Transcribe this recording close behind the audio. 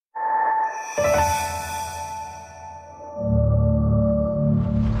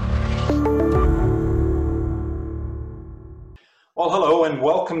Well, hello and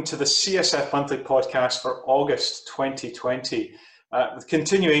welcome to the CSF Monthly Podcast for August 2020. With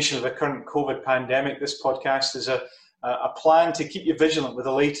continuation of the current COVID pandemic, this podcast is a plan to keep you vigilant with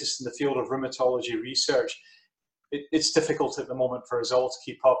the latest in the field of rheumatology research. It's difficult at the moment for us all to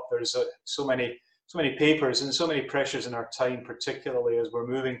keep up. There's so many papers and so many pressures in our time, particularly as we're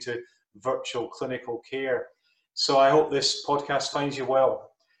moving to virtual clinical care. So I hope this podcast finds you well.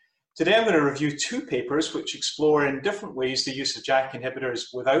 Today I'm going to review two papers which explore in different ways the use of JAK inhibitors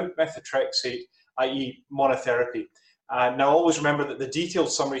without methotrexate, i.e. monotherapy. Now always remember that the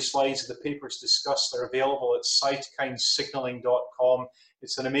detailed summary slides of the papers discussed are available at cytokinesignaling.com.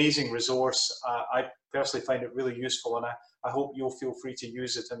 It's an amazing resource. I personally find it really useful, and I hope you'll feel free to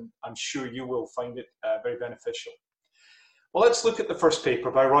use it, and I'm sure you will find it very beneficial. Well, let's look at the first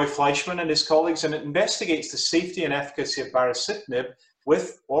paper by Roy Fleischmann and his colleagues, and it investigates the safety and efficacy of baricitinib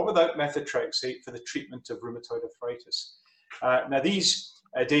with or without methotrexate for the treatment of rheumatoid arthritis. Now, these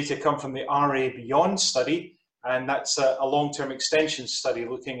data come from the RA Beyond study, and that's a long-term extension study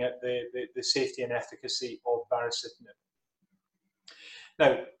looking at the safety and efficacy of baricitinib.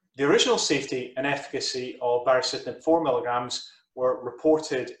 Now, the original safety and efficacy of baricitinib 4 milligrams were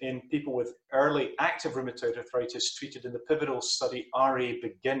reported in people with early active rheumatoid arthritis treated in the pivotal study RA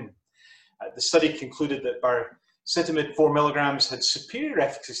Begin. The study concluded that baricitinib 4 milligrams had superior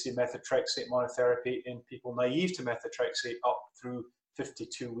efficacy to methotrexate monotherapy in people naive to methotrexate up through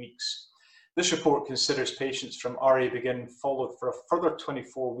 52 weeks. This report considers patients from RA Begin followed for a further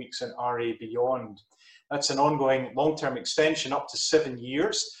 24 weeks in RA Beyond. That's an ongoing long-term extension up to 7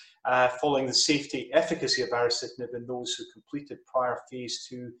 years, following the safety efficacy of baricitinib in those who completed prior phase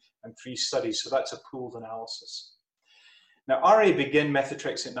 2 and 3 studies. So that's a pooled analysis. Now, RA Begin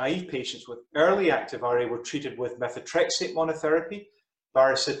methotrexate naive patients with early active RA were treated with methotrexate monotherapy,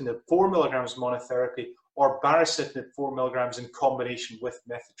 baricitinib 4 milligrams monotherapy, or baricitinib 4 milligrams in combination with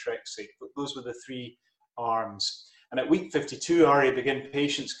methotrexate. Those were the three arms. And at week 52, RA Begin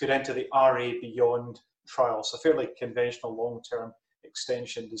patients could enter the RA Beyond trial, so fairly conventional long-term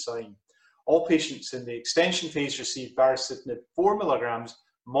extension design. All patients in the extension phase received baricitinib 4 milligrams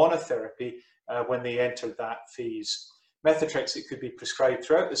monotherapy when they entered that phase. Methotrexate could be prescribed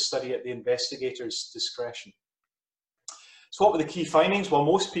throughout the study at the investigator's discretion. So what were the key findings? Well,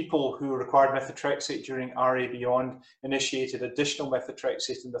 most people who required methotrexate during RA Beyond initiated additional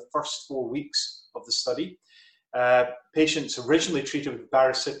methotrexate in the first 4 weeks of the study. Patients originally treated with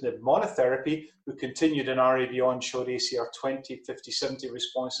baricitinib monotherapy who continued in RA Beyond showed ACR 20, 50, 70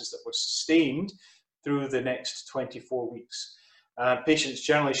 responses that were sustained through the next 24 weeks. Patients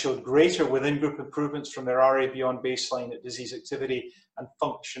generally showed greater within-group improvements from their RA Beyond baseline at disease activity and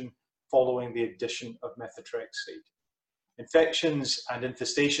function following the addition of methotrexate. Infections and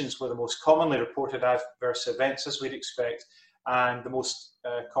infestations were the most commonly reported adverse events, as we'd expect, and the most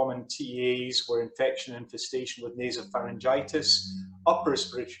common TEAs were infection and infestation with nasopharyngitis, upper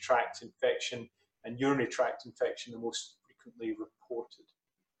respiratory tract infection, and urinary tract infection, the most frequently reported.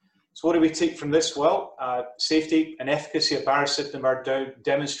 So what do we take from this? Well, safety and efficacy of baricitinib are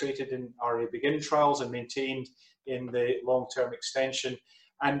demonstrated in RA Begin trials and maintained in the long-term extension.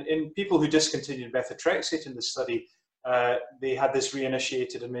 And in people who discontinued methotrexate in the study, they had this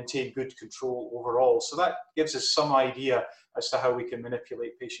reinitiated and maintained good control overall. So that gives us some idea as to how we can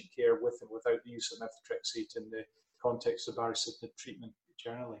manipulate patient care with and without the use of methotrexate in the context of baricitinib treatment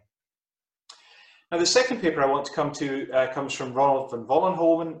generally. Now, the second paper I want to come to comes from Ronald van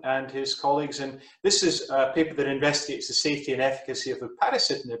Vollenhoven and his colleagues, and this is a paper that investigates the safety and efficacy of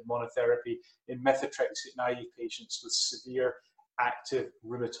upadacitinib monotherapy in methotrexate-naive patients with severe active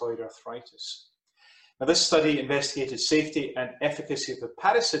rheumatoid arthritis. Now, this study investigated safety and efficacy of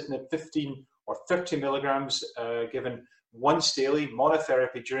upadacitinib 15 or 30 milligrams given once daily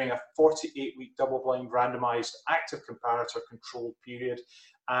monotherapy during a 48-week double-blind randomized active comparator control period,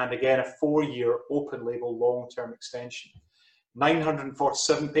 and again a 4-year open-label long-term extension.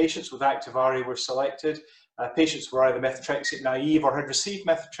 947 patients with active RA were selected. Patients were either methotrexate naive or had received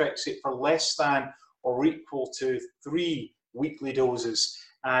methotrexate for less than or equal to 3 weekly doses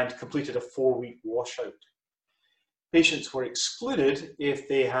and completed a 4-week washout. Patients were excluded if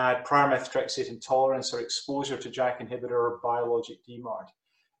they had prior methotrexate intolerance or exposure to JAK inhibitor or biologic DMARD.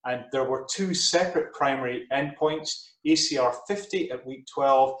 And there were 2 separate primary endpoints, ACR 50 at week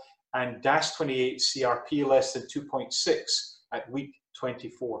 12 and DAS28 CRP less than 2.6 at week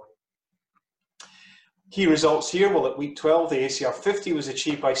 24. Key results here, well, at week 12, the ACR 50 was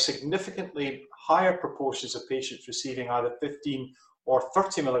achieved by significantly higher proportions of patients receiving either 15 or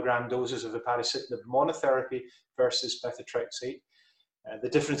 30 milligram doses of upadacitinib monotherapy versus methotrexate. The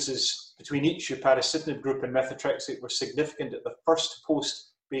differences between each upadacitinib group and methotrexate were significant at the first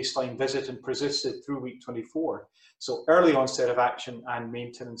post-baseline visit and persisted through week 24. So early onset of action and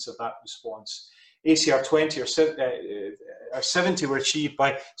maintenance of that response. ACR 20 or 70 were achieved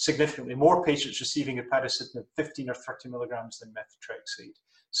by significantly more patients receiving upadacitinib 15 or 30 milligrams than methotrexate.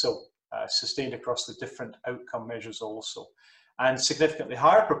 So sustained across the different outcome measures also. And significantly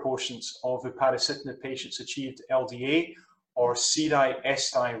higher proportions of upadacitinib patients achieved LDA or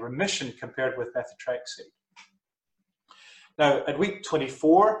CDAI-SDAI remission compared with methotrexate. Now, at week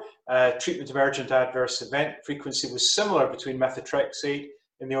 24, treatment emergent adverse event frequency was similar between methotrexate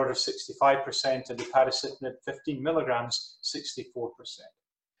in the order of 65% and upadacitinib 15 milligrams, 64%.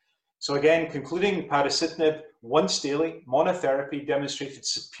 So again, concluding, upadacitinib once daily monotherapy demonstrated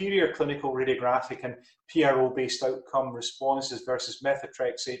superior clinical radiographic and PRO-based outcome responses versus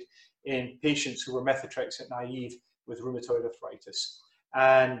methotrexate in patients who were methotrexate naive with rheumatoid arthritis.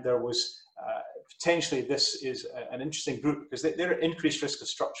 And there was potentially, this is an interesting group because they're at increased risk of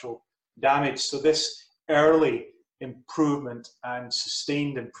structural damage. So this early improvement and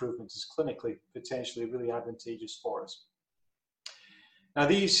sustained improvement is clinically potentially really advantageous for us. Now,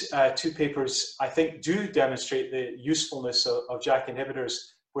 these two papers, I think, do demonstrate the usefulness of JAK inhibitors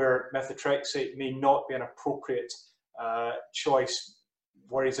where methotrexate may not be an appropriate choice,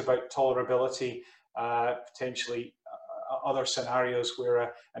 worries about tolerability, potentially other scenarios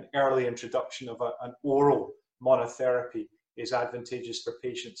where an early introduction of an oral monotherapy is advantageous for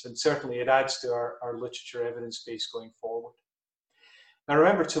patients. And certainly it adds to our literature evidence base going forward. Now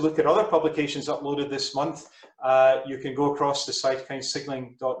remember to look at other publications uploaded this month. You can go across to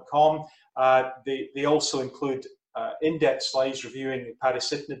cytokinesignaling.com. They also include in-depth slides reviewing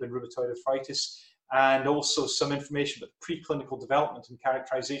upadacitinib and rheumatoid arthritis, and also some information about preclinical development and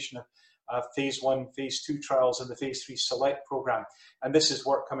characterization of phase 1, phase 2 trials and the phase 3 SELECT program. And this is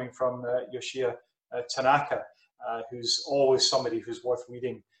work coming from Yoshia Tanaka, who's always somebody who's worth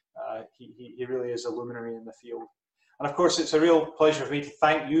reading. He really is a luminary in the field. And of course, it's a real pleasure for me to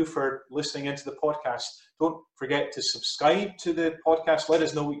thank you for listening into the podcast. Don't forget to subscribe to the podcast. Let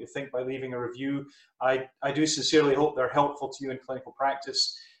us know what you think by leaving a review. I do sincerely hope they're helpful to you in clinical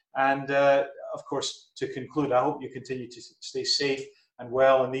practice. And of course, to conclude, I hope you continue to stay safe and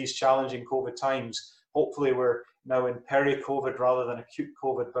well in these challenging COVID times. Hopefully we're now in peri-COVID rather than acute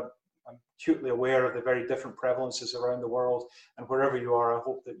COVID, but I'm acutely aware of the very different prevalences around the world. And wherever you are, I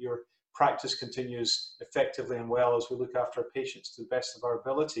hope that your practice continues effectively and well as we look after our patients to the best of our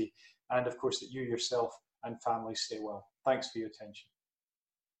ability. And of course, that you yourself and family stay well. Thanks for your attention.